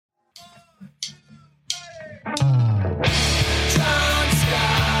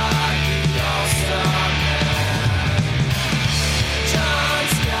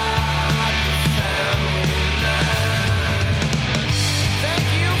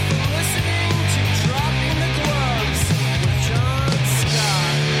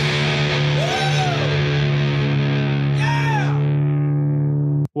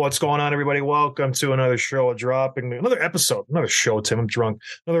What's going on, everybody? Welcome to another show of another episode, Tim. I'm drunk.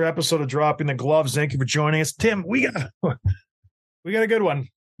 Another episode of Dropping the Gloves. Thank you for joining us. Tim, we got a good one.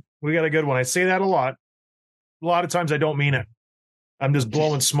 We got a good one. I say that a lot. A lot of times I don't mean it. I'm just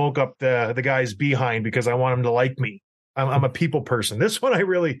blowing smoke up the guy's behind because I want him to like me. I'm a people person. This one, I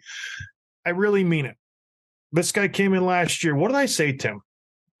really mean it. This guy came in last year. What did I say, Tim?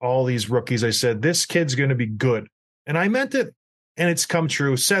 All these rookies, I said, this kid's going to be good. And I meant it. And it's come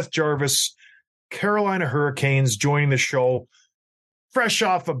true. Seth Jarvis, Carolina Hurricanes, joining the show, fresh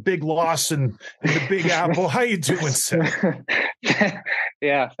off a big loss in the Big Apple. How you doing, Seth?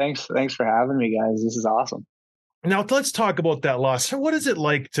 Yeah, thanks for having me, guys. This is awesome. Now, let's talk about that loss. What is it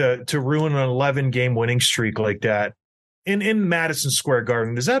like to ruin an 11-game winning streak like that in Madison Square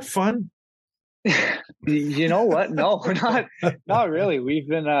Garden? Is that fun? You know what? No, not really. We've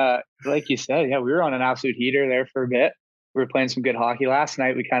been, like you said, we were on an absolute heater there for a bit. We were playing some good hockey last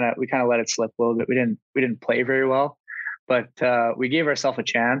night. We kind of let it slip a little bit. We didn't play very well, but we gave ourselves a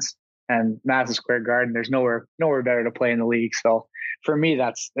chance. And Madison Square Garden, there's nowhere better to play in the league. So for me,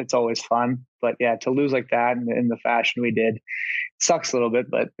 it's always fun. But yeah, to lose like that in the fashion we did, sucks a little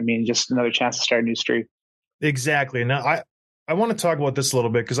bit. But I mean, just another chance to start a new streak. Exactly. Now I want to talk about this a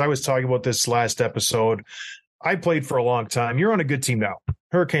little bit because I was talking about this last episode. I played for a long time. You're on a good team now.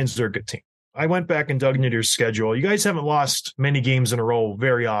 Hurricanes are a good team. I went back and dug into your schedule. You guys haven't lost many games in a row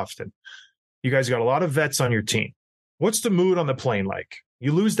very often. You guys got a lot of vets on your team. What's the mood on the plane like?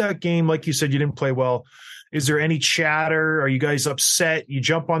 You lose that game, like you said, you didn't play well. Is there any chatter? Are you guys upset? You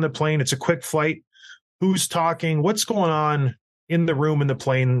jump on the plane. It's a quick flight. Who's talking? What's going on in the room in the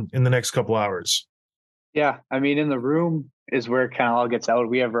plane in the next couple hours? Yeah, I mean, in the room is where it kind of all gets out.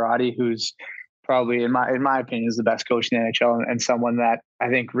 We have Roddy, who's probably, in my opinion, is the best coach in the NHL and someone that I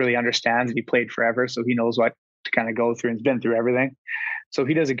think really understands. He played forever, so he knows what to kind of go through and has been through everything. So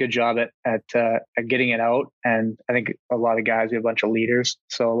he does a good job at getting it out. And I think a lot of guys, we have a bunch of leaders.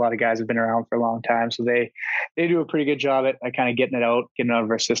 So a lot of guys have been around for a long time. So they do a pretty good job at kind of getting it out of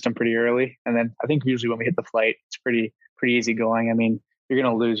our system pretty early. And then I think usually when we hit the flight, it's pretty easy going. I mean, you're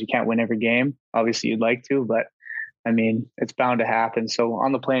going to lose. You can't win every game. Obviously you'd like to, but I mean, it's bound to happen. So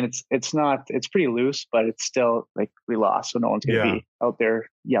on the plane, it's pretty loose, but it's still like we lost. So no one's going to be out there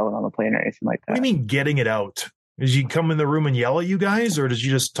yelling on the plane or anything like that. What do you mean getting it out? Does he come in the room and yell at you guys, or does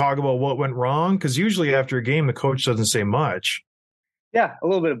you just talk about what went wrong? Because usually after a game, the coach doesn't say much. Yeah, a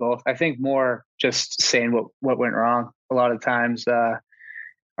little bit of both. I think more just saying what went wrong. A lot of times our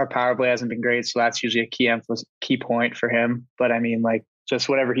power play hasn't been great. So that's usually a key point for him. But I mean, like, just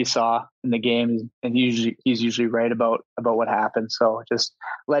whatever he saw in the game, and he's usually right about what happened. So just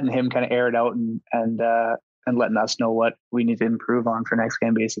letting him kind of air it out and letting us know what we need to improve on for next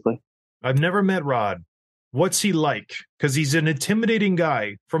game, basically. I've never met Rod. What's he like? Because he's an intimidating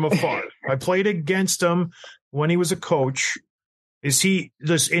guy from afar. I played against him when he was a coach. Is he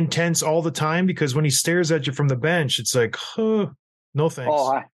just intense all the time? Because when he stares at you from the bench, it's like, no thanks.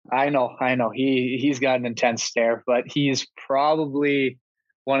 Oh, I know. He's got an intense stare, but he's probably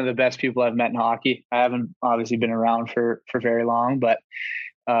one of the best people I've met in hockey. I haven't obviously been around for very long, but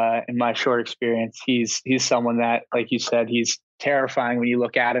in my short experience, he's someone that, like you said, he's terrifying when you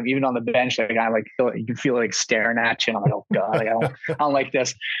look at him, even on the bench. Like I'm like, you can feel like staring at you. And I'm like, oh god, like, I don't like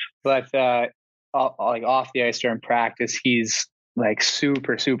this. But like off the ice during practice, he's like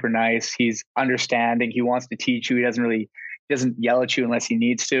super nice. He's understanding. He wants to teach you. He doesn't yell at you unless he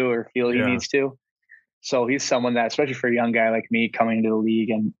needs to or feel he needs to. So he's someone that, especially for a young guy like me coming into the league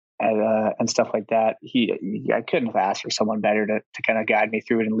and stuff like that, I couldn't have asked for someone better to kind of guide me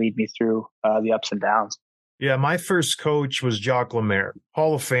through it and lead me through the ups and downs. Yeah, my first coach was Jacques Lemaire,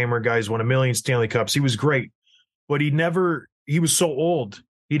 Hall of Famer, guys, won 1 million Stanley Cups. He was great, but he was so old.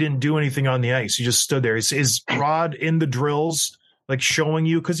 He didn't do anything on the ice. He just stood there. Is Rod in the drills, like showing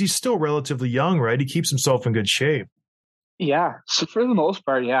you, because he's still relatively young, right? He keeps himself in good shape. Yeah, so for the most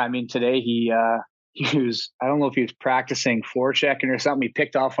part, yeah. I mean, today he was, I don't know if he was practicing forechecking or something. He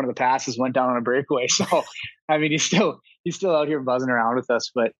picked off one of the passes, went down on a breakaway. So, I mean, he's still out here buzzing around with us,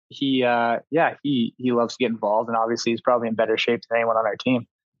 but he loves to get involved. And obviously he's probably in better shape than anyone on our team.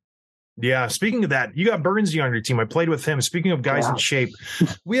 Yeah. Speaking of that, you got Bernsey on your team. I played with him. Speaking of guys in shape,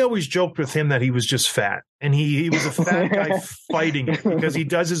 we always joked with him that he was just fat, and he was a fat guy fighting it because he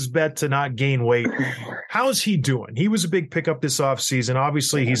does his best to not gain weight. How's he doing? He was a big pickup this offseason.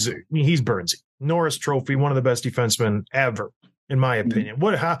 Obviously he's Bernsey, Norris Trophy, one of the best defensemen ever, in my opinion.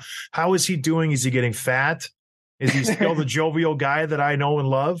 How is he doing? Is he getting fat? Is he still the jovial guy that I know and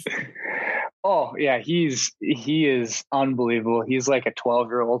love? Oh yeah. He is unbelievable. He's like a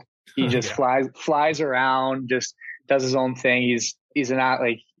 12-year-old. He just flies around, just does his own thing. He's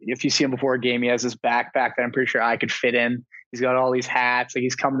if you see him before a game, he has this backpack that I'm pretty sure I could fit in. He's got all these hats. Like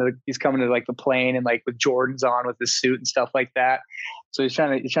he's coming to like the plane and like with Jordans on with his suit and stuff like that. So he's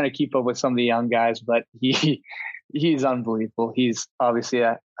trying to keep up with some of the young guys, but he's unbelievable. He's obviously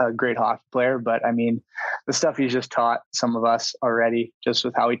a great hockey player, but I mean, the stuff he's just taught some of us already, just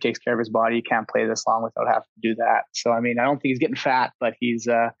with how he takes care of his body, he can't play this long without having to do that. So, I mean, I don't think he's getting fat, but he's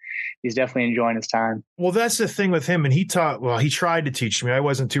definitely enjoying his time. Well, that's the thing with him. And he tried to teach me. I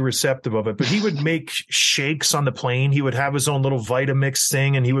wasn't too receptive of it, but he would make shakes on the plane. He would have his own little Vitamix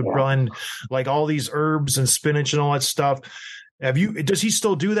thing, and he would run like all these herbs and spinach and all that stuff. Does he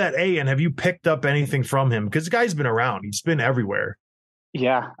still do that? And have you picked up anything from him? Because the guy's been around. He's been everywhere.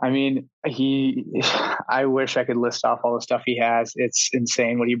 Yeah. I mean, I wish I could list off all the stuff he has. It's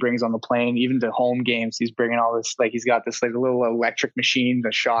insane what he brings on the plane, even to home games. He's bringing all this, like he's got this like little electric machine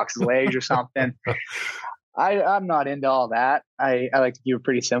that shocks his legs or something. I'm not into all that. I like to keep it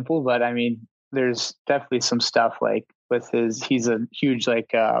pretty simple, but I mean, there's definitely some stuff like with he's a huge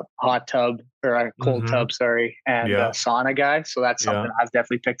like hot tub or a cold tub, sorry, and sauna guy. So that's something I've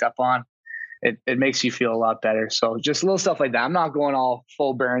definitely picked up on. It makes you feel a lot better. So just little stuff like that. I'm not going all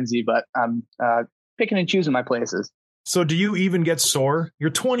full Burnsy, but I'm picking and choosing my places. So do you even get sore?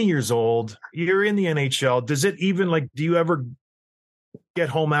 You're 20 years old. You're in the NHL. Does it even do you ever get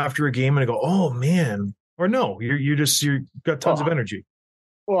home after a game and go, oh man, or no, you got tons of energy?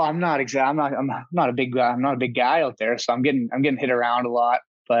 Well, I'm not a big guy. I'm not a big guy out there. So I'm getting hit around a lot,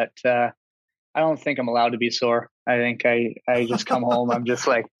 but I don't think I'm allowed to be sore. I think I just come home. I'm just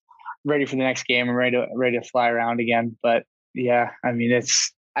like, ready for the next game and ready to fly around again. But yeah, I mean,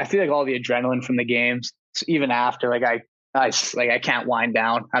 I feel like all the adrenaline from the games, even after, like I can't wind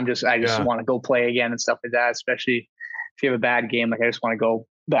down. I just want to go play again and stuff like that. Especially if you have a bad game, like I just want to go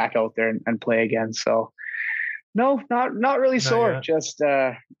back out there and play again. So no, not really sore. Just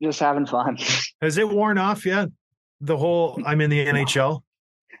having fun. Has it worn off yet? The whole I'm in the NHL?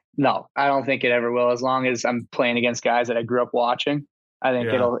 No, I don't think it ever will. As long as I'm playing against guys that I grew up watching, I think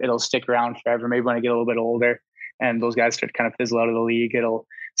it'll stick around forever. Maybe when I get a little bit older and those guys start to kind of fizzle out of the league, it'll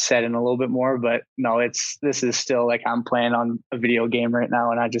set in a little bit more. But no, this is still like I'm playing on a video game right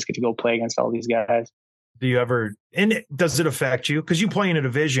now, and I just get to go play against all these guys. Do you ever? And does it affect you? Because you play in a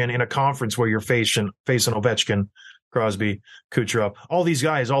division in a conference where you're facing Ovechkin, Crosby, Kucherov, all these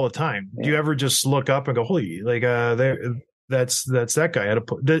guys all the time. Yeah. Do you ever just look up and go, "Holy, like that's that guy"?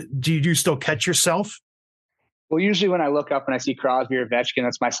 Do you still catch yourself? Well, usually when I look up and I see Crosby or Ovechkin,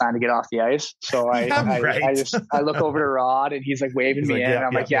 that's my sign to get off the ice. So I look over to Rod and he's like waving me in. And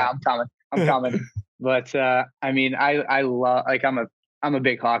I'm like, I'm coming. But I mean, I love, like, I'm a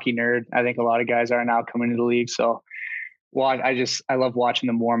big hockey nerd. I think a lot of guys are now coming into the league. So I love watching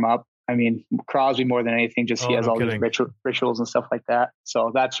them warm up. I mean, Crosby more than anything, he has all these rituals and stuff like that.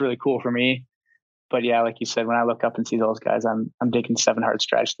 So that's really cool for me. But yeah, like you said, when I look up and see those guys, I'm taking 7 hard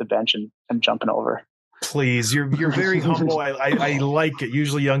stretch to the bench and jumping over. Please, you're very humble. I like it.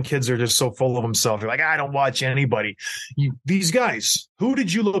 Usually young kids are just so full of themselves. They're like, I don't watch anybody. These guys, who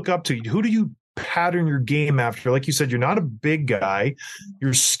did you look up to? Who do you pattern your game after? Like you said, you're not a big guy.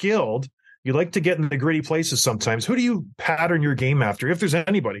 You're skilled. You like to get in the gritty places sometimes. Who do you pattern your game after, if there's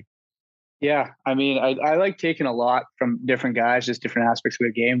anybody? Yeah, I mean, I like taking a lot from different guys, just different aspects of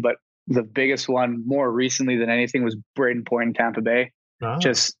the game. But the biggest one more recently than anything was Braden Point in Tampa Bay.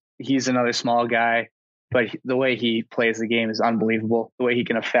 Just he's another small guy. But the way he plays the game is unbelievable. The way he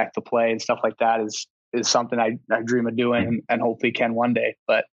can affect the play and stuff like that is something I dream of doing and hopefully can one day.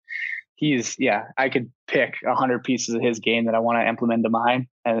 But I could pick 100 pieces of his game that I want to implement to mine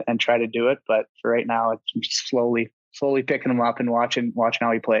and try to do it. But for right now, it's just slowly picking him up and watching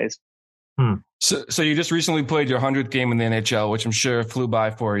how he plays. So you just recently played your 100th game in the NHL, which I'm sure flew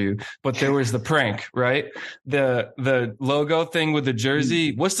by for you. But there was the prank, right? The logo thing with the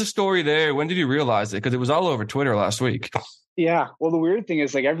jersey. What's the story there? When did you realize it? Because it was all over Twitter last week. Yeah. Well, the weird thing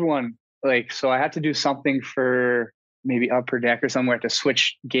is, like, everyone, like, so I had to do something for maybe Upper Deck or somewhere to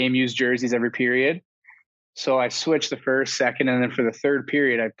switch game used jerseys every period. So I switched the first, second, and then for the third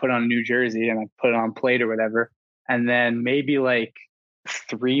period, I put on a new jersey and I put it on plate or whatever. And then maybe like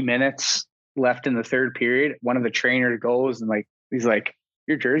 3 minutes left in the third period, one of the trainers goes and he's like,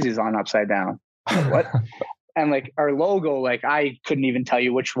 your jersey's on upside down. What? And like our logo, like I couldn't even tell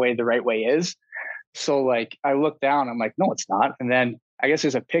you which way the right way is. So like I look down, I'm like, no, it's not. And then I guess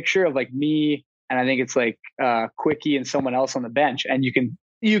there's a picture of like me, and I think it's like Quickie and someone else on the bench, and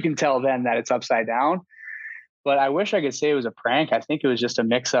you can tell then that it's upside down. But I wish I could say it was a prank. I think it was just a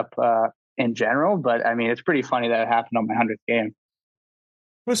mix up in general. But I mean, it's pretty funny that it happened on my 100th game.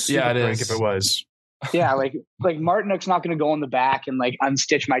 It is. If it was. Yeah, like Martinook's not going to go in the back and like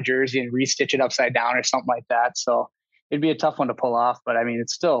unstitch my jersey and restitch it upside down or something like that. So it'd be a tough one to pull off, but I mean,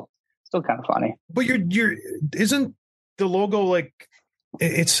 it's still kind of funny. But you're isn't the logo like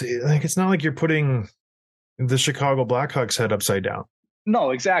it's not like you're putting the Chicago Blackhawks head upside down. No,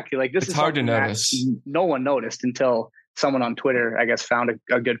 exactly. Like this It's is hard to notice. No one noticed until someone on Twitter, I guess, found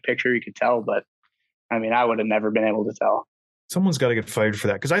a good picture you could tell. But I mean, I would have never been able to tell. Someone's got to get fired for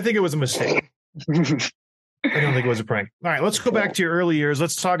that because I think it was a mistake. I don't think it was a prank. All right, let's go back to your early years.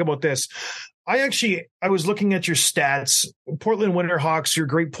 Let's talk about this. I was looking at your stats. Portland Winterhawks, you're a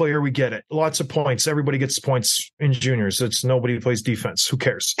great player. We get it. Lots of points. Everybody gets points in juniors. It's nobody plays defense. Who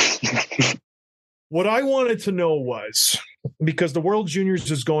cares? What I wanted to know was, because the World Juniors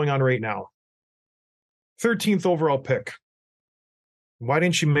is going on right now, 13th overall pick. Why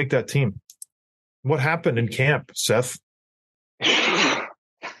didn't you make that team? What happened in camp, Seth? A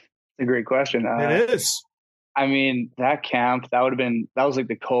great question. It is. I mean, that camp, that was like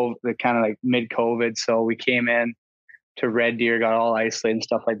the kind of like mid-COVID. So we came in to Red Deer, got all isolated and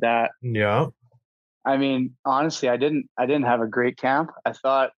stuff like that. Yeah. I mean, honestly, I didn't have a great camp. I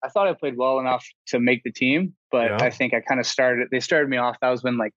thought I played well enough to make the team, but yeah. I think I kind of they started me off. That was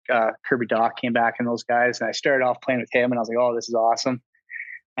when like Kirby Doc came back and those guys, and I started off playing with him and I was like, oh, this is awesome.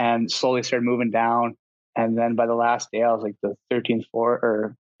 And slowly started moving down. And then by the last day, I was like the 13th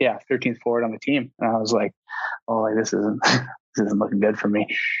forward on the team. And I was like, oh, like this isn't looking good for me.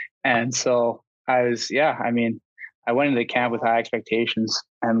 And so I went into the camp with high expectations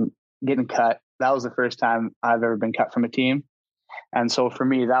and getting cut. That was the first time I've ever been cut from a team. And so for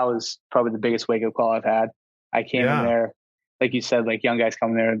me, that was probably the biggest wake-up call I've had. I came in there, like you said, like young guys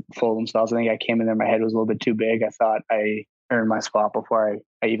coming there and full of themselves. I think I came in there, my head was a little bit too big. I thought I earned my spot before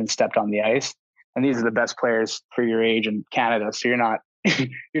I even stepped on the ice. And these are the best players for your age in Canada. So you're not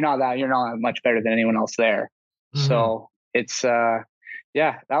much better than anyone else there. Mm-hmm. So it's, that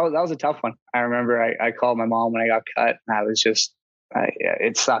was a tough one. I remember I called my mom when I got cut, and I was just,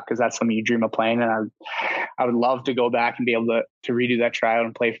 it sucked because that's something you dream of playing. And I would love to go back and be able to redo that tryout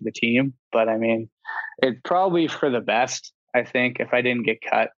and play for the team. But I mean, it's probably for the best. I think if I didn't get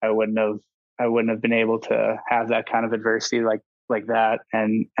cut, I wouldn't have been able to have that kind of adversity like that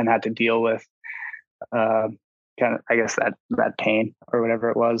and had to deal with, kind of, I guess that pain or whatever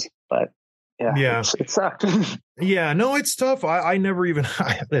it was. But yeah. It sucked. Yeah, no, it's tough. I never even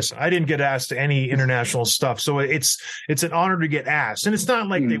listen. I didn't get asked any international stuff, so it's an honor to get asked, and it's not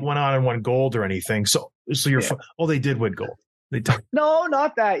like they went on and won gold or anything. So you're they did win gold. They did. No,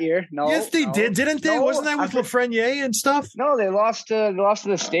 not that year. No, yes, they did, didn't they? No, wasn't that with Lafreniere and stuff? No, they lost to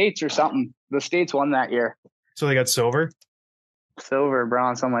the States or something. The States won that year, so they got silver,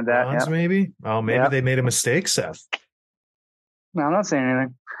 bronze, something like that. Bronze, maybe. Oh, maybe they made a mistake, Seth. No, I'm not saying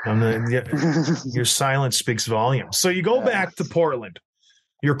anything. Your silence speaks volumes. So you go back to Portland.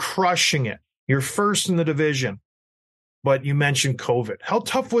 You're crushing it. You're first in the division. But you mentioned COVID. How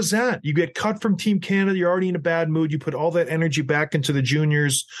tough was that? You get cut from Team Canada. You're already in a bad mood. You put all that energy back into the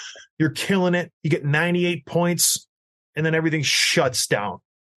juniors. You're killing it. You get 98 points, and then everything shuts down.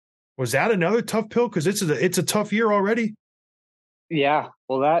 Was that another tough pill? Because it's a tough year already. Yeah.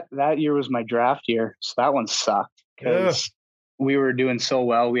 Well, that year was my draft year. So that one sucked. Because we were doing so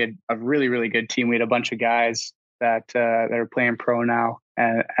well. We had a really, really good team. We had a bunch of guys that are playing pro now.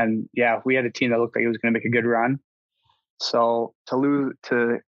 And we had a team that looked like it was going to make a good run. So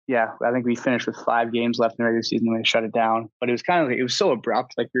I think we finished with 5 games left in the regular season when they shut it down. But it was kind of like, it was so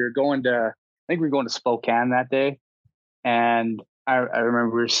abrupt. Like we were going to Spokane that day. And I remember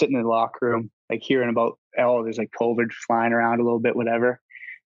we were sitting in the locker room, like hearing about, there's like COVID flying around a little bit, whatever.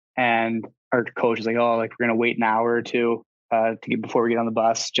 And our coach was like, we're going to wait an hour or two before we get on the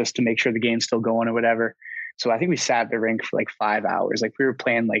bus just to make sure the game's still going or whatever. So I think we sat at the rink for like 5 hours. Like we were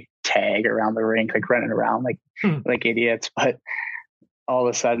playing like tag around the rink, like running around like idiots. But all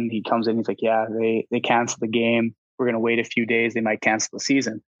of a sudden he comes in, he's like, they canceled the game. We're going to wait a few days. They might cancel the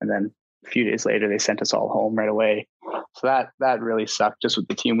season. And then a few days later, they sent us all home right away. So that really sucked just with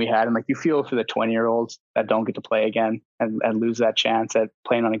the team we had. And like, you feel for the 20-year-olds that don't get to play again and lose that chance at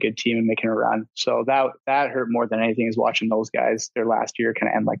playing on a good team and making a run. So that hurt more than anything, is watching those guys, their last year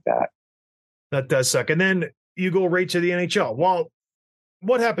kind of end like that. That does suck. And then you go right to the NHL. Well,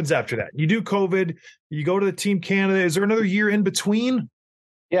 what happens after that? You do COVID, you go to the Team Canada. Is there another year in between?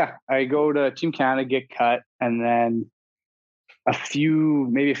 Yeah, I go to Team Canada, get cut, and then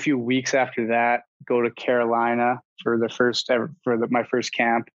maybe a few weeks after that, go to Carolina for my first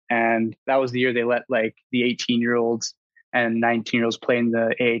camp. And that was the year they let like the 18-year-olds and 19-year-olds play in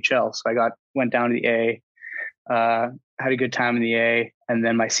the AHL. So I went down to the A, had a good time in the A, and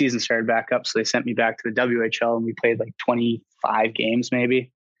then my season started back up. So they sent me back to the WHL, and we played like 25 games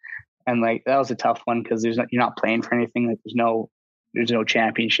maybe. And like, that was a tough one because you're not playing for anything. Like there's no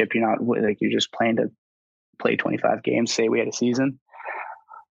championship. You're not like, you're just playing to play 25 games, say we had a season.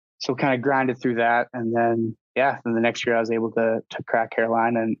 So kind of grinded through that. And then, then the next year I was able to crack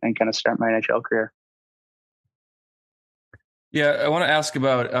Carolina and kind of start my NHL career. Yeah, I want to ask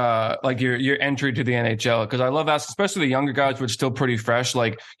about like your entry to the NHL, because I love asking, especially the younger guys, which are still pretty fresh.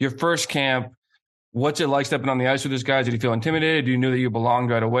 Like your first camp, what's it like stepping on the ice with these guys? Did you feel intimidated? Do you know that you belonged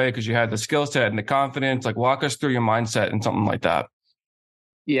right away because you had the skill set and the confidence? Like, walk us through your mindset and something like that.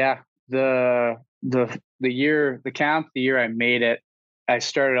 Yeah, the year I made it, I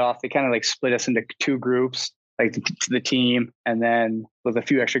started off. They kind of like split us into two groups, like the team, and then with a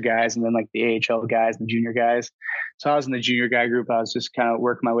few extra guys, and then like the AHL guys, the junior guys. So I was in the junior guy group. I was just kind of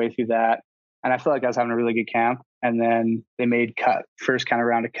working my way through that, and I felt like I was having a really good camp. And then they made first kind of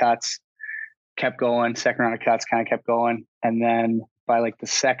round of cuts, kept going. Second round of cuts kind of kept going, and then by like the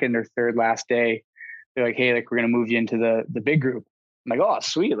second or third last day, they're like, "Hey, like we're gonna move you into the big group." I'm like, "Oh,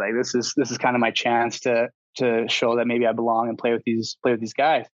 sweet! Like this is kind of my chance to show that maybe I belong and play with these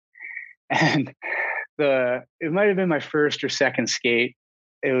guys." And it might have been my first or second skate.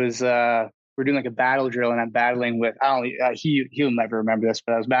 It was we're doing like a battle drill, and I'm battling with he'll never remember this,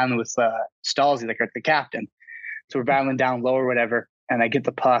 but I was battling with Stalzy, like the captain. So we're battling down low or whatever, and I get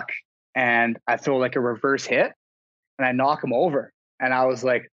the puck and I throw like a reverse hit and I knock him over. And I was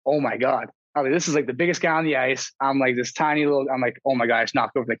like, oh my God. I mean, this is like the biggest guy on the ice. I'm like this tiny little, I'm like, oh my God, I just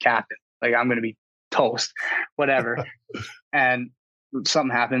knocked over the captain. Like I'm going to be toast, whatever. And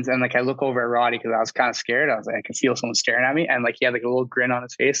something happens. And like, I look over at Roddy because I was kind of scared. I was like, I can feel someone staring at me. And like, he had like a little grin on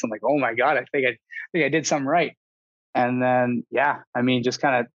his face. I'm like, oh my God, I think I did something right. And then, just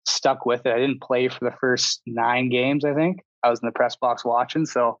kind of stuck with it. I didn't play for the first 9 games. I think I was in the press box watching.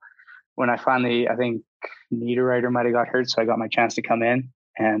 So when I finally, I think Niederreiter might've got hurt. So I got my chance to come in,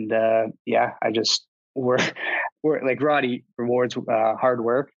 and I just work like Roddy rewards hard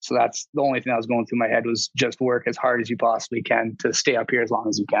work. So that's the only thing that was going through my head, was just work as hard as you possibly can to stay up here as long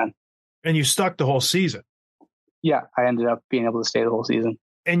as you can. And you stuck the whole season. Yeah, I ended up being able to stay the whole season.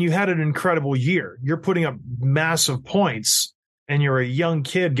 And you had an incredible year. You're putting up massive points, and you're a young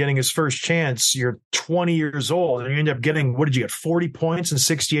kid getting his first chance. You're 20 years old, and you end up getting, what did you get, 40 points in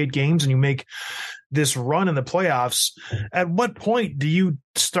 68 games, and you make this run in the playoffs. At what point do you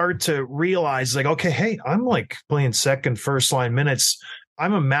start to realize, like, okay, hey, I'm like playing second, first line minutes.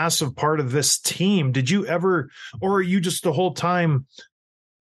 I'm a massive part of this team. Did you ever, or are you just the whole time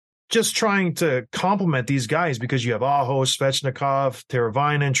just trying to compliment these guys because you have Aho, Svechnikov,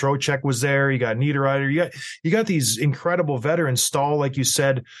 Teravainen, Trocheck was there. You got Niederreiter. You got these incredible veterans. Stahl, like you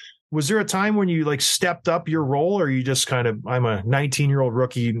said. Was there a time when you like stepped up your role, or you just kind of, I'm a 19-year-old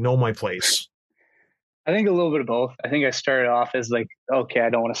rookie, know my place? I think a little bit of both. I think I started off as like, okay, I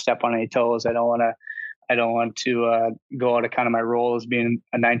don't want to step on any toes. I don't want to go out of kind of my role as being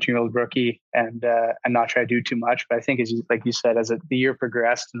a 19-year-old rookie and not try to do too much. But I think, like you said, as the year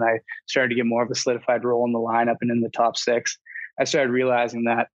progressed and I started to get more of a solidified role in the lineup and in the top 6, I started realizing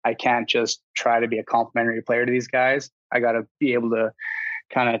that I can't just try to be a complimentary player to these guys. I got to be able to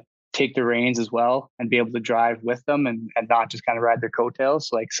kind of take the reins as well and be able to drive with them and not just kind of ride their coattails.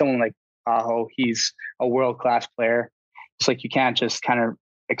 So like someone like Aho, he's a world-class player. It's like you can't just kind of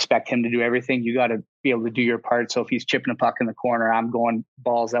expect him to do everything. You got to be able to do your part. So if he's chipping a puck in the corner, I'm going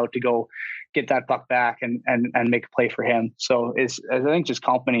balls out to go get that puck back and make a play for him. So I think just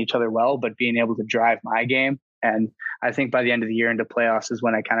complimenting each other well, but being able to drive my game. And I think by the end of the year into playoffs is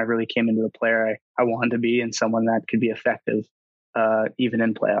when I kind of really came into the player I wanted to be, and someone that could be effective even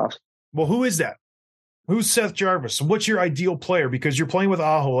in playoffs. Well, who is that? Who's Seth Jarvis? What's your ideal player? Because you're playing with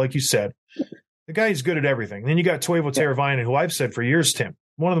Aho, like you said. The guy's good at everything. Then you got Teuvo Teravainen, who I've said for years, Tim,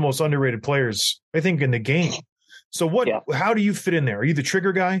 one of the most underrated players, I think, in the game. So how do you fit in there? Are you the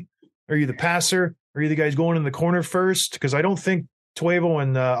trigger guy? Are you the passer? Are you the guys going in the corner first? Because I don't think Teuvo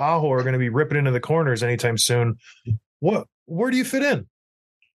and Aho are going to be ripping into the corners anytime soon. Where do you fit in?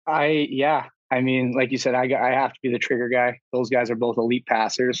 I mean, like you said, I have to be the trigger guy. Those guys are both elite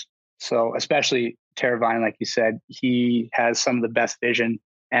passers. So especially Teravainen, like you said, he has some of the best vision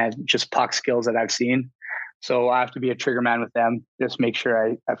and just puck skills that I've seen. So I have to be a trigger man with them. Just make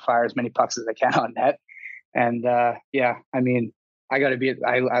sure I fire as many pucks as I can on net. And I mean, I got to be.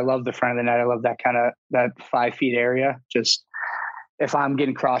 I love the front of the net. I love that 5 feet area. Just if I'm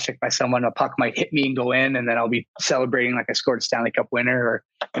getting cross-checked by someone, a puck might hit me and go in, and then I'll be celebrating like I scored a Stanley Cup winner, or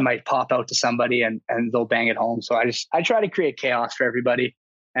it might pop out to somebody and they'll bang it home. So I try to create chaos for everybody.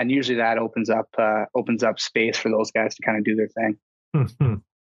 And usually that opens up space for those guys to kind of do their thing.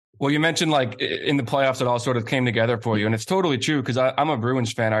 Well, you mentioned like in the playoffs, it all sort of came together for you. And it's totally true because I'm a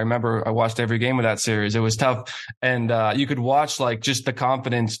Bruins fan. I remember I watched every game of that series. It was tough. And you could watch like just the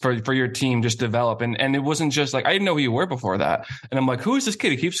confidence for your team just develop. And it wasn't just like, I didn't know who you were before that. And I'm like, who is this kid?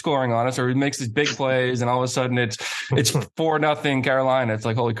 He keeps scoring on us or he makes these big plays. And all of a sudden it's 4-0 Carolina. It's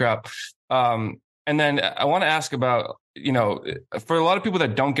like, holy crap. And then I want to ask about, for a lot of people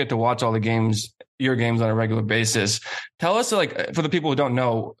that don't get to watch all the games, your games on a regular basis, tell us, like, for the people who don't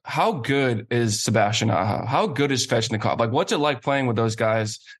know, how good is Sebastian Aho? How good is Svechnikov? Like, what's it like playing with those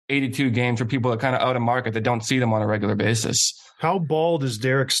guys 82 games for people that kind of out of market that don't see them on a regular basis? How bald is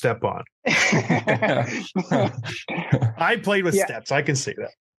Derek Stepan? I played with Steps. I can see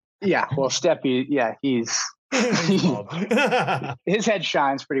that. Yeah. Well, Steppy, he's his head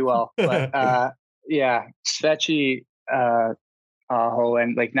shines pretty well. But Svechy, Aho,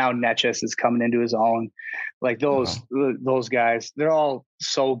 and like now Necas is coming into his own. Like those guys, they're all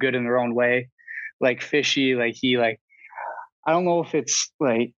so good in their own way. Like Fishy, I don't know if it's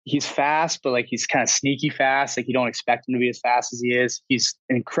like he's fast, but like he's kind of sneaky fast. Like you don't expect him to be as fast as he is. He's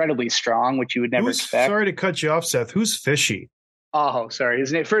incredibly strong, which you would never expect. Sorry to cut you off, Seth. Who's Fishy? Oh, sorry.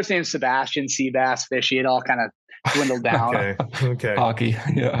 His first name's Sebastian Seabass Fishy. It all kind of dwindled down. Okay. Hockey.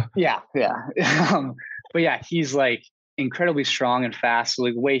 Yeah. But yeah, he's like incredibly strong and fast. So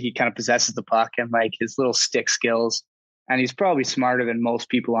like the way he kind of possesses the puck and like his little stick skills, and he's probably smarter than most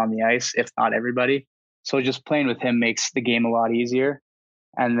people on the ice, if not everybody. So just playing with him makes the game a lot easier.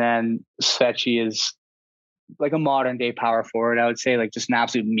 And then Svechy is like a modern day power forward, I would say, like just an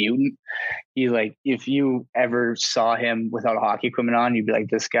absolute mutant. He like, if you ever saw him without a hockey equipment on, you'd be like,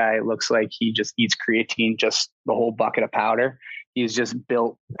 this guy looks like he just eats creatine, just the whole bucket of powder. He's just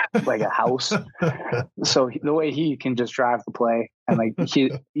built like a house. So the way he can just drive the play, and like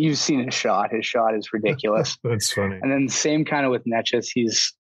you've seen his shot is ridiculous. That's funny. And then same kind of with Necas.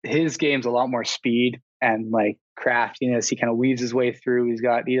 His game's a lot more speed and like craftiness. He kind of weaves his way through.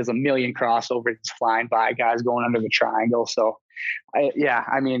 He does a million crossovers. He's flying by guys going under the triangle. So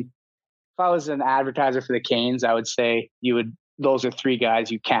I mean, if I was an advertiser for the Canes, I would say those are three guys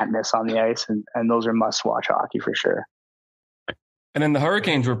you can't miss on the ice. And those are must watch hockey for sure. And then the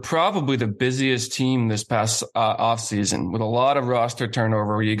Hurricanes were probably the busiest team this past offseason with a lot of roster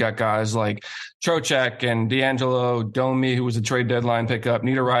turnover. Where you got guys like Trocheck and D'Angelo, Domi, who was a trade deadline pickup,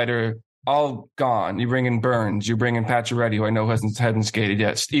 Niederreiter, all gone. You bring in Burns, you bring in Pacioretty, who I know hadn't skated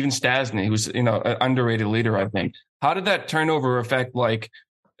yet. Even Stasny, who's an underrated leader, I think. How did that turnover affect like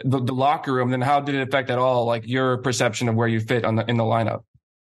the locker room? Then how did it affect at all like your perception of where you fit in the lineup?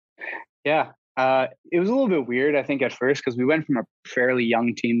 Yeah. It was a little bit weird, I think, at first, because we went from a fairly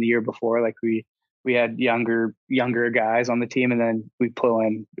young team the year before. Like we had younger guys on the team, and then we pull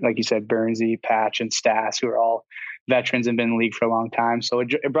in, like you said, Burnsy, Patch, and Stas, who are all veterans and been in the league for a long time. So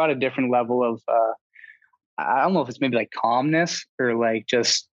it brought a different level of, I don't know if it's maybe like calmness or like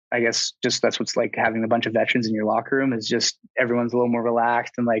just, I guess, just that's what's like having a bunch of veterans in your locker room is just everyone's a little more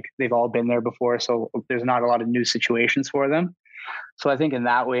relaxed and like they've all been there before. So there's not a lot of new situations for them. So I think in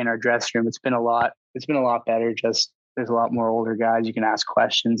that way, in our dressing room, it's been a lot better. Just there's a lot more older guys you can ask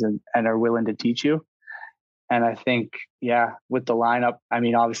questions and are willing to teach you. And I think, with the lineup, I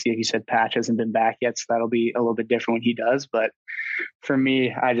mean, obviously, like you said, Patch hasn't been back yet, so that'll be a little bit different when he does. But for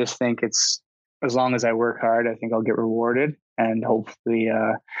me, I just think it's as long as I work hard, I think I'll get rewarded. And hopefully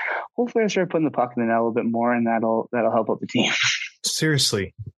I start putting the puck in the net a little bit more, and that'll help out the team.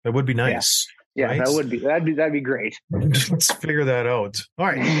 Seriously, that would be nice. Yeah, right? That'd be great. Let's figure that out. All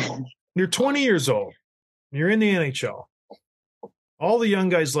right. You're 20 years old. You're in the NHL. All the young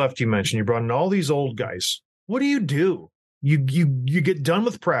guys left, you mentioned. You brought in all these old guys. What do? You get done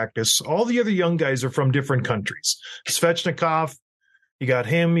with practice. All the other young guys are from different countries. Svechnikov, you got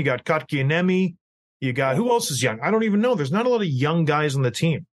him, you got Kotkaniemi, you got who else is young? I don't even know. There's not a lot of young guys on the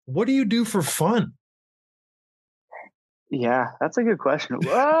team. What do you do for fun? Yeah, that's a good question. We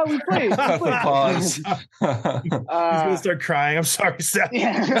play. Pause. He's gonna start crying. I'm sorry, Seth.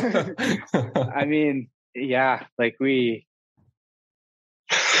 Yeah. I mean, like we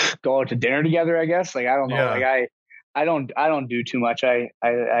go out to dinner together, I guess. Like I don't know. Yeah. Like I don't do too much. I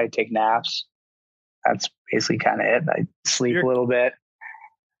take naps. That's basically kind of it. I sleep a little bit.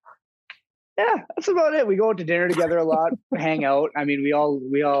 Yeah, that's about it. We go out to dinner together a lot, hang out. I mean, me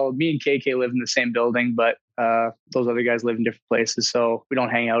and KK live in the same building, but those other guys live in different places, so we don't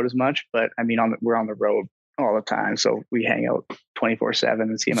hang out as much. But I mean, we're on the road all the time, so we hang out 24/7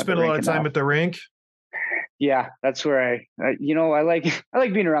 and see them. Spend a lot of time at the rink. Yeah, that's where I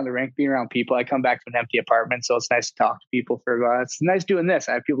like being around the rink, being around people. I come back to an empty apartment, so it's nice to talk to people for a while. It's nice doing this.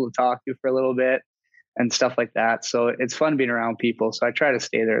 I have people to talk to for a little bit and stuff like that. So it's fun being around people. So I try to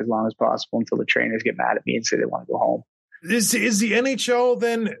stay there as long as possible until the trainers get mad at me and say they want to go home. Is the NHL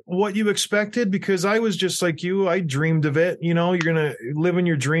then what you expected? Because I was just like you. I dreamed of it. You know, you're going to live in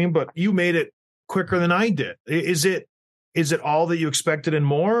your dream, but you made it quicker than I did. Is it all that you expected and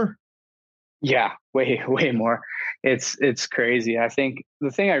more? Yeah, way more. It's crazy. I think the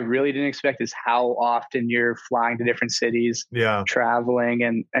thing I really didn't expect is how often you're flying to different cities, traveling,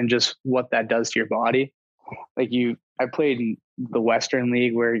 and just what that does to your body. Like I played in the Western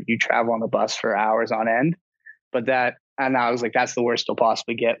League where you travel on the bus for hours on end, and I was like, that's the worst you'll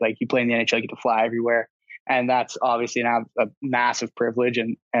possibly get. Like you play in the NHL, you get to fly everywhere, and that's obviously a massive privilege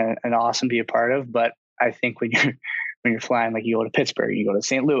and awesome to be a part of. But I think when you're flying, like you go to Pittsburgh, you go to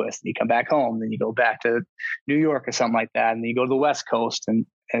St. Louis, and you come back home, then you go back to New York or something like that, and then you go to the West Coast, and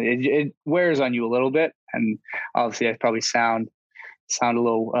it wears on you a little bit. And obviously, I probably sound a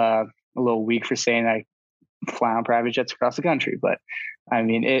little weak for saying I fly on private jets across the country, but I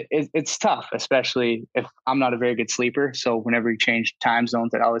mean it's tough, especially if I'm not a very good sleeper. So whenever you change time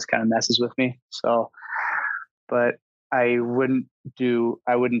zones, it always kind of messes with me. So, but I wouldn't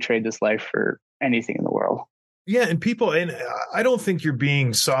trade this life for anything in the world. Yeah, and I don't think you're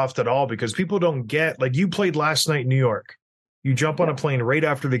being soft at all, because people don't get, like, you played last night in New York. You jump on a plane right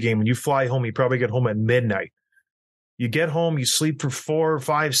after the game, and you fly home. You probably get home at midnight. You get home, you sleep for 4,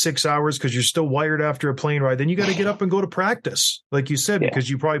 5, 6 hours because you're still wired after a plane ride. Then you got to get up and go to practice, like you said, because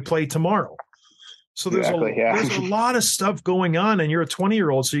you probably play tomorrow. So there's a lot of stuff going on, and you're a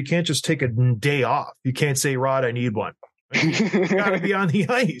 20-year-old, so you can't just take a day off. You can't say, Rod, I need one. You got to be on the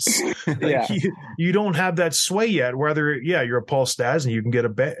ice. You don't have that sway yet. Whether you're a Paul Stas and you can get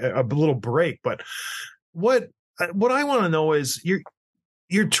a little break. But what I want to know is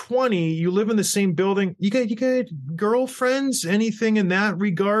you're 20. You live in the same building. You got girlfriends? Anything in that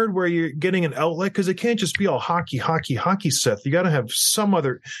regard where you're getting an outlet? Because it can't just be all hockey, Seth. You got to have some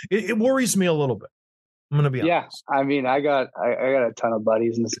other. It worries me a little bit. I'm going to be honest. I mean, I got a ton of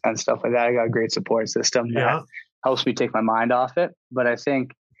buddies and stuff like that. I got a great support system. Yeah. Helps me take my mind off it. But I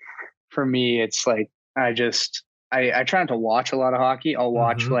think for me, it's like, I try not to watch a lot of hockey. I'll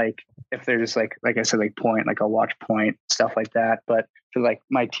watch like, if they're just like I said, like point, like I'll watch point, stuff like that. But for like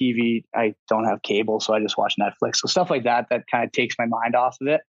my TV, I don't have cable, so I just watch Netflix. So stuff like that kind of takes my mind off of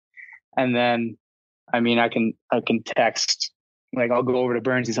it. And then, I mean, I can text, like I'll go over to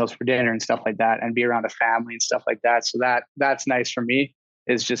Burnsy's house for dinner and stuff like that, and be around a family and stuff like that. So that's nice for me,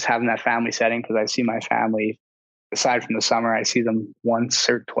 is just having that family setting, because I see my family. Aside from the summer, I see them once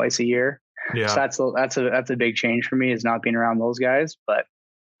or twice a year. Yeah. So that's a big change for me, is not being around those guys, but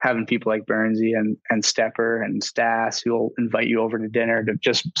having people like Burnsy and Stepper and Stas who will invite you over to dinner to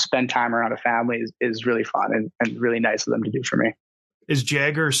just spend time around a family is really fun and really nice of them to do for me. Is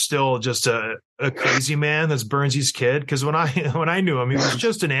Jagger still just a crazy man that's Burnsy's kid? Because when I knew him, he was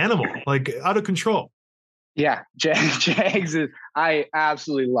just an animal, like out of control. Yeah, Jags is. I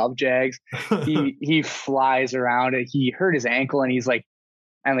absolutely love Jags. He flies around. He hurt his ankle, and he's like,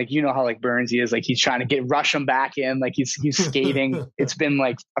 and like, you know how like Burnsy is, like he's trying to rush him back in, like he's skating. It's been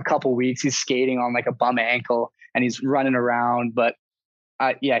like a couple weeks. He's skating on like a bum ankle, and he's running around. But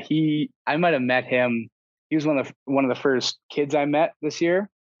I might have met him. He was one of the first kids I met this year,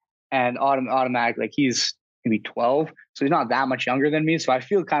 and automatically, like he's maybe 12, so he's not that much younger than me. So I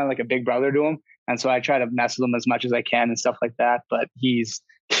feel kind of like a big brother to him. And so I try to mess with him as much as I can and stuff like that. But he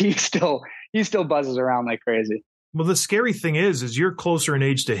still buzzes around like crazy. Well, the scary thing is you're closer in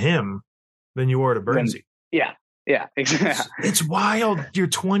age to him than you are to Burnsy. Yeah, exactly. It's wild. You're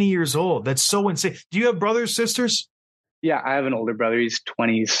 20 years old. That's so insane. Do you have brothers, sisters? Yeah, I have an older brother. He's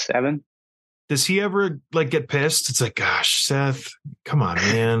 27. Does he ever like get pissed? It's like, gosh, Seth, come on,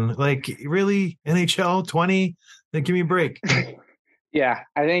 man. Like, really? NHL 20? Then give me a break. Yeah,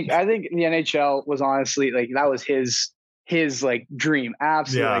 I think the NHL was honestly like, that was his like dream.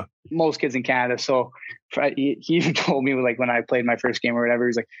 Absolutely, like most kids in Canada. So he even told me, like, when I played my first game or whatever,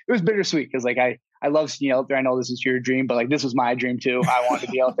 he's like, it was bittersweet, because like I love seeing you out there. I know this is your dream, but like this was my dream too. I wanted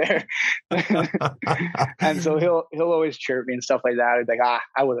to be out there. And so he'll always chirp me and stuff like that. I'd be like,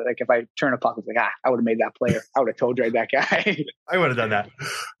 I would have, like, if I turn a puck, it's like, I would have made that player. I would have toe dragged that guy. I would have done that.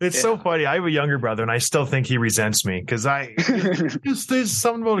 It's so funny. I have a younger brother, and I still think he resents me, because there's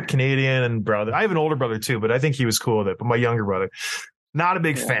something about a Canadian and brother. I have an older brother too, but I think he was cool with it. But my younger brother, not a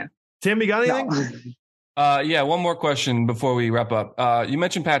big fan. Tim, you got anything? No. Yeah, one more question before we wrap up. You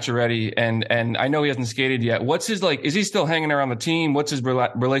mentioned Pacioretty, and I know he hasn't skated yet. What's his like? Is he still hanging around the team? What's his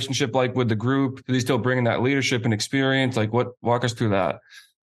relationship like with the group? Is he still bringing that leadership and experience? Like, what? Walk us through that.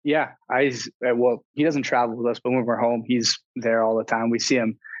 Yeah, well, he doesn't travel with us, but when we're home, he's there all the time. We see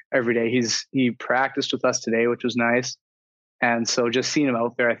him every day. He practiced with us today, which was nice. And so just seeing him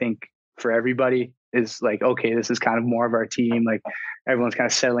out there, I think for everybody is like, okay, this is kind of more of our team. Like everyone's kind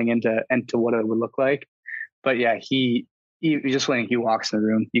of settling into what it would look like. But yeah, he just when he walks in the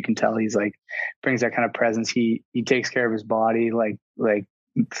room, you can tell he's like brings that kind of presence. He takes care of his body like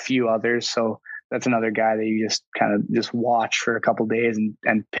few others. So that's another guy that you just kind of just watch for a couple of days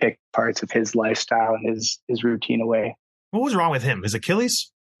and pick parts of his lifestyle and his routine away. What was wrong with him? His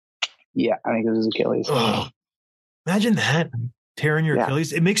Achilles? Yeah, I think it was his Achilles. Oh, imagine that, tearing your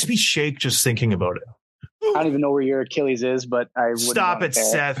Achilles. It makes me shake just thinking about it. I don't even know where your Achilles is, but I would stop it,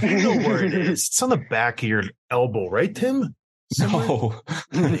 Seth. You know where it is. It's on the back of your elbow, right, Tim? Somewhere? No,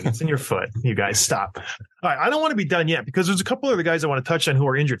 it's in your foot. You guys stop. All right, I don't want to be done yet because there's a couple other guys I want to touch on who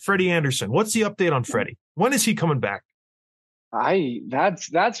are injured. Freddie Anderson. What's the update on Freddie? When is he coming back?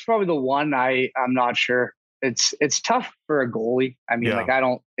 That's probably the one I'm not sure. It's tough for a goalie. I mean,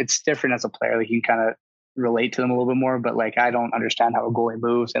 it's different as a player. Like you can kind of relate to them a little bit more, but like I don't understand how a goalie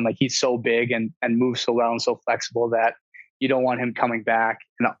moves, and like he's so big and moves so well and so flexible that you don't want him coming back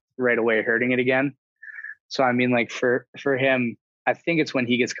and right away hurting it again. So I mean, like for him, I think it's when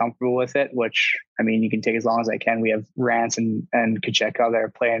he gets comfortable with it, which I mean, you can take as long as I can. We have Rance and Kacheka there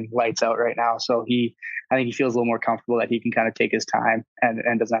playing lights out right now, so I think he feels a little more comfortable that he can kind of take his time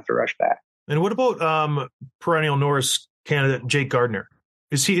and doesn't have to rush back. And what about perennial Norris candidate Jake Gardner?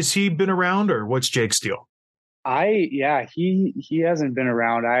 Is he been around, or what's Jake's deal? He hasn't been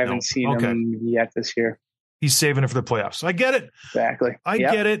around. I haven't seen him yet this year. He's saving it for the playoffs. I get it. Exactly. I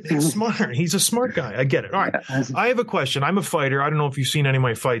get it. It's smart. He's a smart guy. I get it. All right. I have a question. I'm a fighter. I don't know if you've seen any of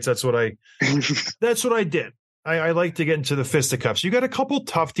my fights. That's what I did. I like to get into the fisticuffs. You got a couple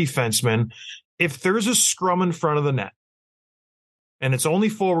tough defensemen. If there's a scrum in front of the net and it's only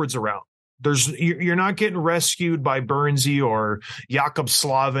forwards around, you're not getting rescued by Bernsey or Jakob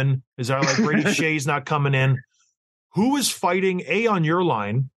Slavin. Is that like Brady Shea's not coming in? Who is fighting on your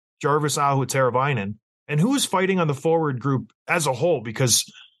line, Jarvis Aho Teravainen, and who is fighting on the forward group as a whole? Because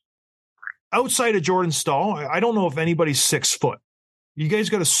outside of Jordan Staal, I don't know if anybody's 6 foot. You guys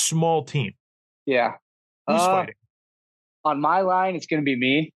got a small team. Yeah. Who's fighting? On my line, it's going to be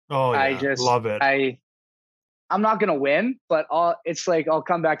me. Oh, yeah. I just love it. I'm not going to win, but it's like I'll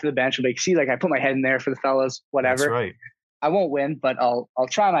come back to the bench and be like, see, like I put my head in there for the fellas, whatever. That's right. I won't win, but I'll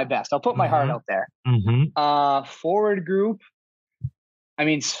try my best. I'll put my heart out there. Mm-hmm. Forward group. I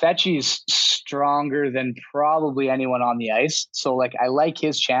mean, Svechky's stronger than probably anyone on the ice. So like, I like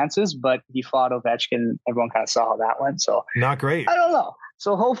his chances, but he fought Ovechkin. Everyone kind of saw how that went. So not great. I don't know.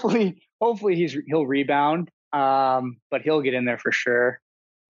 So hopefully he'll rebound. But he'll get in there for sure.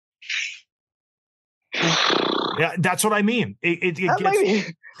 Yeah, that's what I mean. It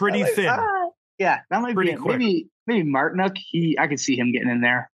gets pretty thin. Yeah, that might pretty be quick. Maybe Martinook. I could see him getting in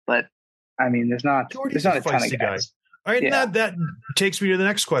there, but I mean, there's not a ton of guys. All right, that takes me to the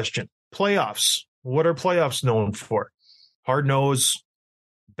next question. Playoffs. What are playoffs known for? Hard nose,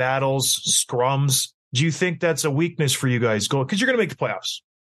 battles, scrums. Do you think that's a weakness for you guys? Because you're going to make the playoffs.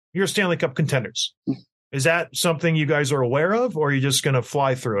 You're Stanley Cup contenders. Is that something you guys are aware of, or are you just going to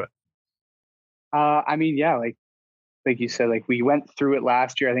fly through it? I mean, yeah, like you said, like we went through it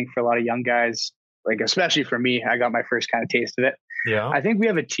last year. I think for a lot of young guys, like especially for me, I got my first kind of taste of it. Yeah, I think we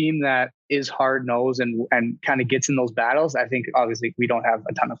have a team that is hard nosed and kind of gets in those battles. I think obviously we don't have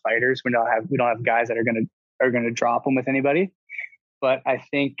a ton of fighters. We don't have guys that are gonna drop them with anybody. But I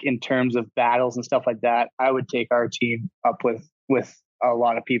think in terms of battles and stuff like that, I would take our team up with a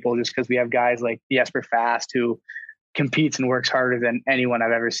lot of people just because we have guys like Jesper Fast who competes and works harder than anyone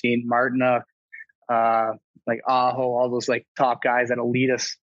I've ever seen. Martinook, like Aho, all those like top guys that'll lead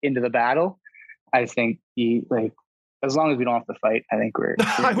us into the battle. I think as long as we don't have to fight, I think we're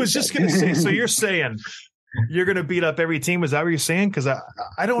I was just going to say, so you're saying you're going to beat up every team? Is that what you're saying? Because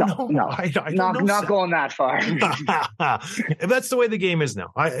I don't know. No, I don't know. Not going that far. If that's the way the game is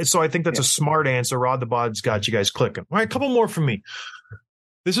now. So I think that's a smart answer. Rod the Bod's got you guys clicking. All right, a couple more from me.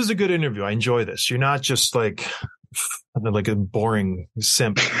 This is a good interview. I enjoy this. You're not just like a boring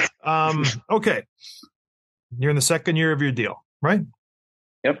simp. Okay. You're in the second year of your deal, right?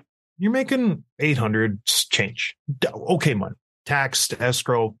 Yep. You're making 800 change. Okay, money. Taxed,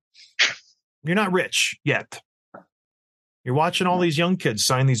 escrow. You're not rich yet. You're watching all these young kids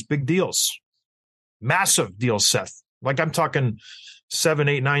sign these big deals. Massive deals, Seth. Like I'm talking 7,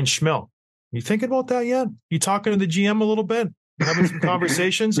 8, 9 schmil. You thinking about that yet? You talking to the GM a little bit? Having some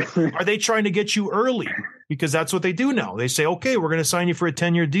conversations? Are they trying to get you early? Because that's what they do now. They say, okay, we're going to sign you for a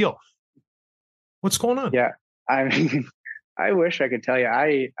 10-year deal. What's going on? Yeah. I mean, I wish I could tell you.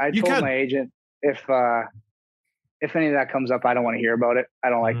 I told my agent if any of that comes up, I don't want to hear about it. I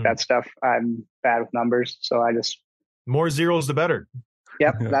don't like that stuff. I'm bad with numbers. So I just. More zeros, the better.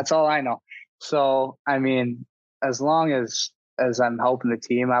 Yep. That's all I know. So, I mean, as long as I'm helping the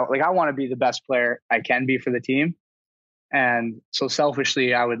team out, like I want to be the best player I can be for the team. And so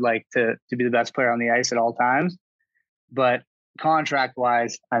selfishly, I would like to be the best player on the ice at all times. But contract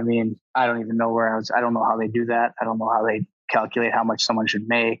wise, I mean, I don't even know I don't know how they do that. I don't know how they calculate how much someone should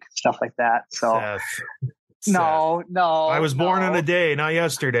make, stuff like that. So No. I was born on a day, not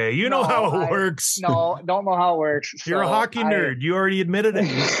yesterday. You know how it works. No, don't know how it works. You're a hockey nerd. You already admitted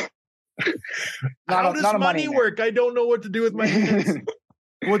it. How does money work? I don't know what to do with my hands.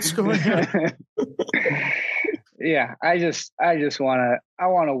 What's going on? Yeah, I just want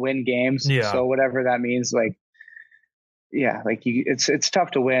to win games. Yeah. So whatever that means, like, yeah, like it's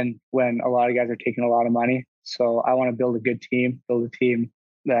tough to win when a lot of guys are taking a lot of money. So I want to build a good team,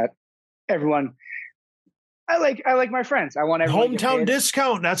 that everyone. I like my friends. I want everyone hometown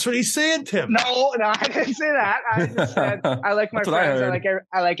discount. That's what he's saying, Tim. No, I didn't say that. I just said I like my friends.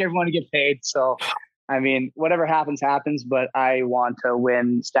 I like everyone to get paid. So, I mean, whatever happens. But I want to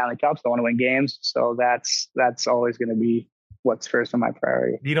win Stanley Cups. I want to win games. So that's always going to be what's first on my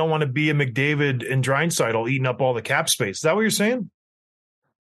priority. You don't want to be a McDavid and Draisaitl eating up all the cap space. Is that what you're saying?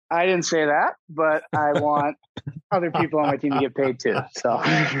 I didn't say that, but I want other people on my team to get paid too. So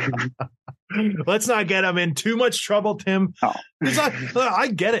let's not get them in too much trouble, Tim. Oh. I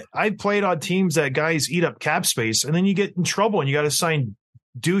get it. I played on teams that guys eat up cap space, and then you get in trouble and you got to sign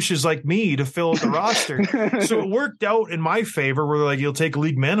douches like me to fill out the roster. So it worked out in my favor. Where they're like, you'll take a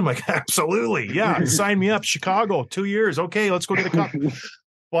league man. I'm like, absolutely. Yeah. Sign me up. Chicago, 2 years. Okay. Let's go get a cup.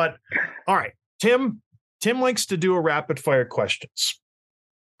 But all right, Tim likes to do a rapid fire questions.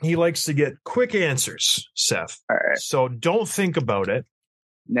 He likes to get quick answers, Seth. All right. So don't think about it.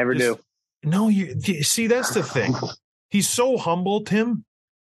 Never do. No, you see, that's the thing. He's so humble, Tim,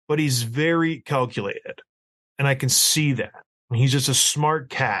 but he's very calculated. And I can see that. He's just a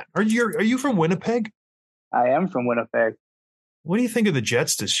smart cat. Are you from Winnipeg? I am from Winnipeg. What do you think of the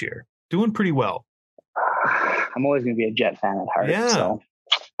Jets this year? Doing pretty well. I'm always going to be a Jet fan at heart. Yeah. So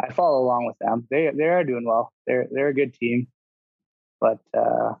I follow along with them. They are doing well. They're a good team. But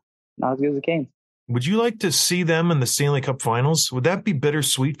not as good as the Canes. Would you like to see them in the Stanley Cup Finals? Would that be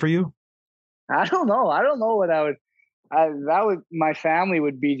bittersweet for you? I don't know. What I would. My family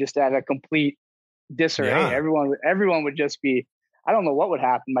would be just at a complete disarray. Yeah. Everyone would just be. I don't know what would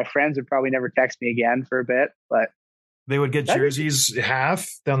happen. My friends would probably never text me again for a bit, but they would get jerseys half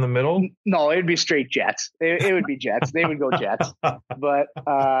down the middle. No, it'd be straight Jets. It would be Jets. They would go Jets. But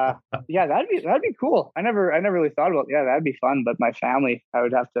yeah, that'd be cool. I never really thought about. Yeah, that'd be fun. But my family, I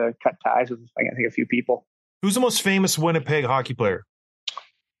would have to cut ties with. I think a few people. Who's the most famous Winnipeg hockey player?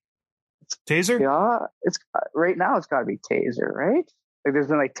 Taser? Yeah, it's right now. It's got to be Taser, right? Like there's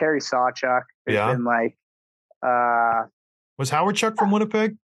been like Terry Sawchuk. There's been like. Was Howard Chuck from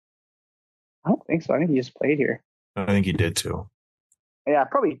Winnipeg? I don't think so. I think he just played here. I think he did too. Yeah,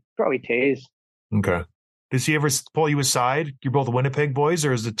 probably Taze. Okay. Does he ever pull you aside? You're both Winnipeg boys,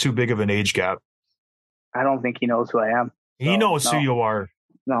 or is it too big of an age gap? I don't think he knows who I am. He knows who you are.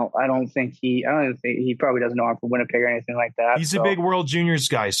 No, I don't think he probably doesn't know I'm from Winnipeg or anything like that. He's a big World Juniors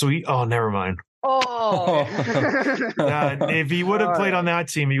guy, so never mind. Oh. If he would have played on that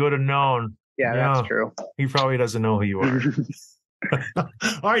team, he would have known. Yeah, that's true. He probably doesn't know who you are.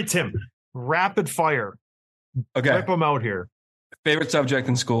 All right, Tim. Rapid fire. Okay. Rip them out here. Favorite subject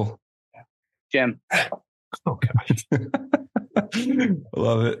in school? Gym. Oh, gosh.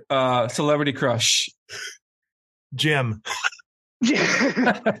 Love it. Celebrity crush? Jim.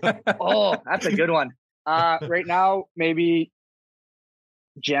 Oh, that's a good one. Right now, maybe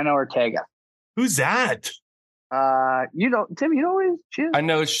Jenna Ortega. Who's that? Tim, you know who she is? I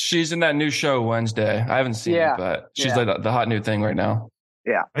know she's in that new show Wednesday. I haven't seen it, but she's like the hot new thing right now.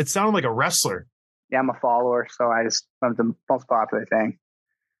 Yeah. It sounded like a wrestler. Yeah, I'm a follower, so I'm the most popular thing.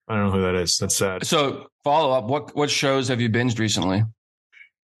 I don't know who that is. That's sad. So follow up, what shows have you binged recently?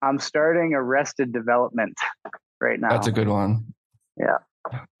 I'm starting Arrested Development right now. That's a good one. Yeah.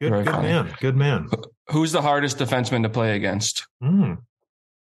 Good man. Good man. Who's the hardest defenseman to play against?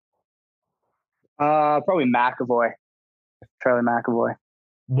 Probably McAvoy. Charlie McAvoy.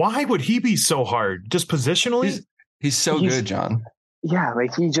 Why would he be so hard? Just positionally? He's so good, John. Yeah,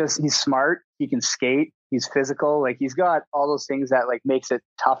 like he's smart. He can skate. He's physical. Like he's got all those things that like makes it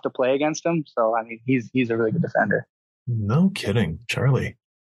tough to play against him. So I mean, he's a really good defender. No kidding, Charlie.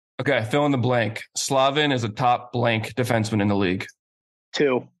 Okay, fill in the blank. Slavin is a top blank defenseman in the league.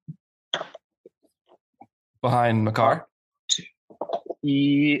 2. Behind Makar?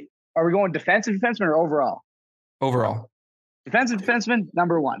 Are we going defensive defenseman or overall? Overall. Defensive defenseman,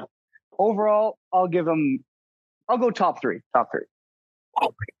 number 1. Overall, I'll go top 3. Top 3. Oh my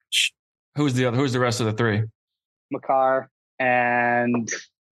gosh. Who's the rest of the 3? Makar and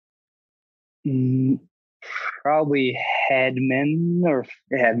probably Hedman.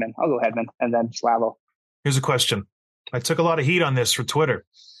 I'll go Hedman and then Slavo. Here's a question. I took a lot of heat on this for Twitter.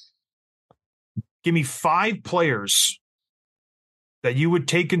 Give me 5 players that you would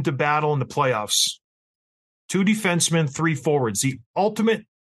take into battle in the playoffs. 2 defensemen, 3 forwards. The ultimate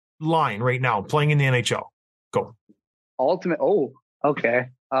line right now playing in the NHL. Go. Ultimate. Oh, okay.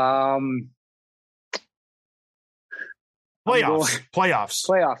 Playoffs.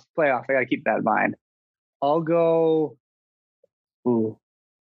 I got to keep that in mind. I'll go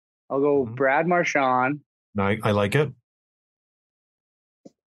Brad Marchand. No, I like it.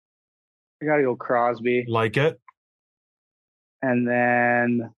 I got to go Crosby. Like it. And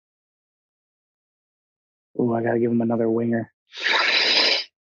then, I got to give him another winger.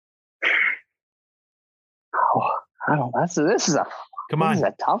 Oh, I don't. This is a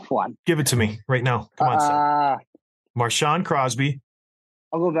tough one. Give it to me right now. Come on, Seth. Marchand, Crosby.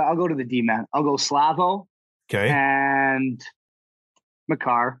 I'll go to the D man. I'll go Slavo. Okay. And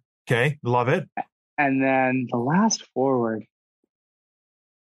Makar. Okay, love it. And then the last forward.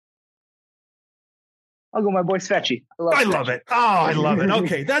 I'll go my boy Svechy. I love it. Oh, I love it.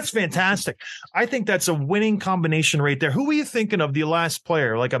 Okay, that's fantastic. I think that's a winning combination right there. Who were you thinking of the last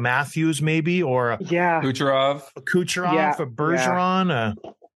player? Like a Matthews maybe, or Kucherov, a Bergeron, a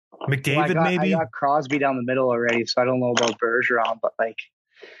McDavid maybe? I got Crosby down the middle already, so I don't know about Bergeron, but like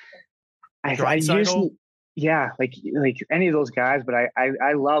I usually like any of those guys, but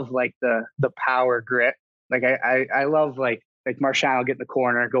I love like the power grit. Like I love like Marchand will get in the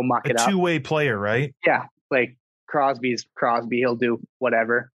corner, go muck it up. A two-way player, right? Yeah. Like Crosby's Crosby. He'll do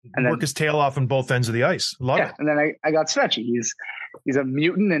whatever. And work his tail off on both ends of the ice. Love it. And then I got Svechy. He's a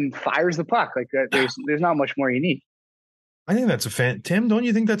mutant and fires the puck. Like there's not much more you need. I think that's Tim, don't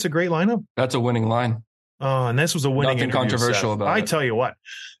you think that's a great lineup? That's a winning line. Oh, and this was a winning Nothing controversial about it. I tell you what.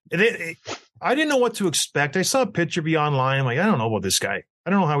 I didn't know what to expect. I saw a picture be online. I'm like, I don't know about this guy. I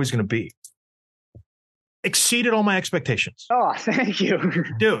don't know how he's going to be. Exceeded all my expectations. Oh, thank you.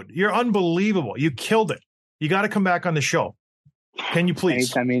 Dude, you're unbelievable. You killed it. You got to come back on the show. Can you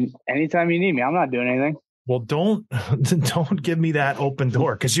please? Anytime you need me. I'm not doing anything. Well, don't give me that open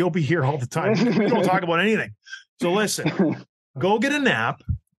door because you'll be here all the time. We don't talk about anything. So listen, go get a nap,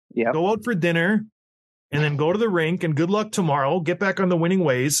 go out for dinner, and then go to the rink, and good luck tomorrow. Get back on the winning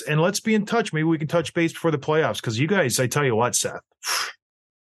ways, and let's be in touch. Maybe we can touch base before the playoffs because you guys, I tell you what, Seth,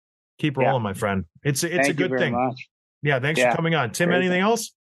 keep rolling, my friend. It's a good thing. Much. Yeah, thanks for coming on. Tim, anything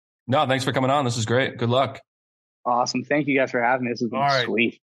else? No, thanks for coming on. This is great. Good luck. Awesome. Thank you guys for having me. This has been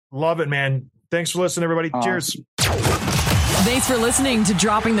sweet. Love it, man. Thanks for listening, everybody. Cheers. Thanks for listening to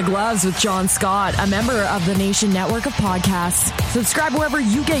Dropping the Gloves with John Scott, a member of the Nation Network of Podcasts. Subscribe wherever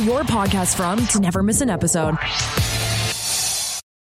you get your podcasts from to never miss an episode.